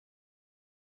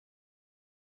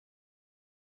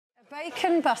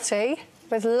Bacon butty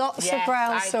with lots of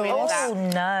brown sauce. Oh,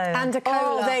 no. And a cola.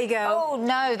 Oh, there you go. Oh,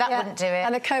 no, that wouldn't do it.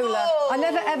 And a cola. Oh. I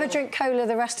never, ever drink cola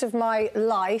the rest of my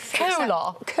life.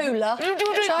 Cola? Cola. You do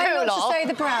drink Try cola? not to say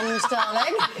the brands,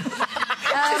 darling. It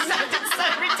sounded so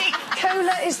ridiculous.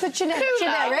 Cola is the generic.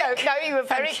 No, you were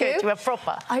very good. You were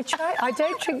proper. I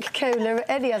don't drink cola at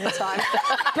any other time.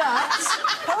 But...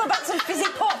 How about some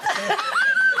fizzy pop?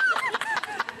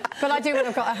 But I do when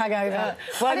I've got a hangover.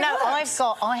 Well, no,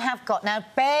 I have got. Now,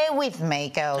 bear with me,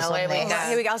 girls. Oh, here we go.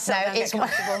 Here we go. I'll sit down and get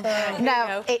comfortable.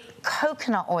 Now,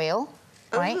 coconut oil,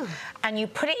 right? And you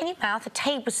put it in your mouth, a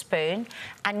tablespoon,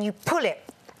 and you pull it.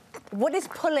 What is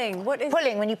pulling? What is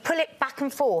pulling? When you pull it back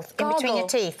and forth in between your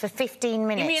teeth for 15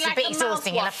 minutes. You mean like it's a bit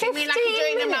exhausting. You mean like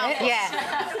you're doing a mouthwash?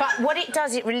 Yeah. But what it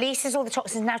does, it releases all the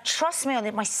toxins. Now, trust me on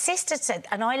it. My sister said,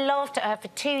 and I laughed at her for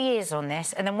 2 years on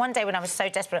this. And then one day when I was so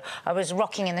desperate, I was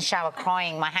rocking in the shower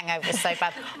crying. My hangover was so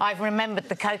bad. I've remembered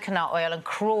the coconut oil and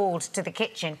crawled to the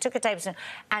kitchen, took a tablespoon,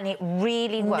 and it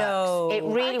really works. No. It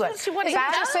really works. Is it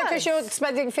just because you're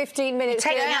spending 15 minutes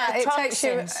taking out the takes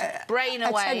your brain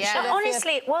away, attention.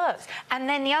 Honestly, it works. And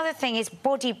then the other thing is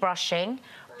body brushing.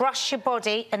 Brush your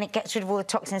body and it gets rid of all the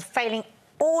toxins. Failing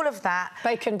all of that...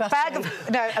 Bacon butter.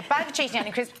 A bag of cheese and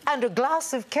onion crisps and a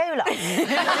glass of cola. There you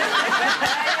go.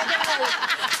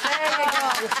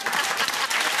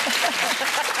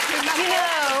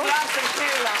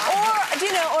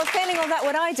 Or failing all that,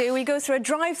 what I do, we go through a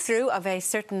drive-through of a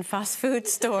certain fast food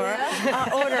store,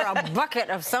 order a bucket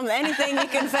of anything you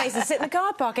can face, and sit in the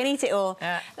car park and eat it all.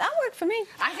 That worked for me.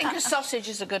 I think a sausage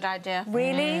is a good idea.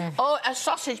 Really? Or a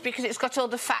sausage because it's got all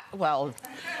the fat. Well,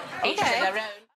 each to their own.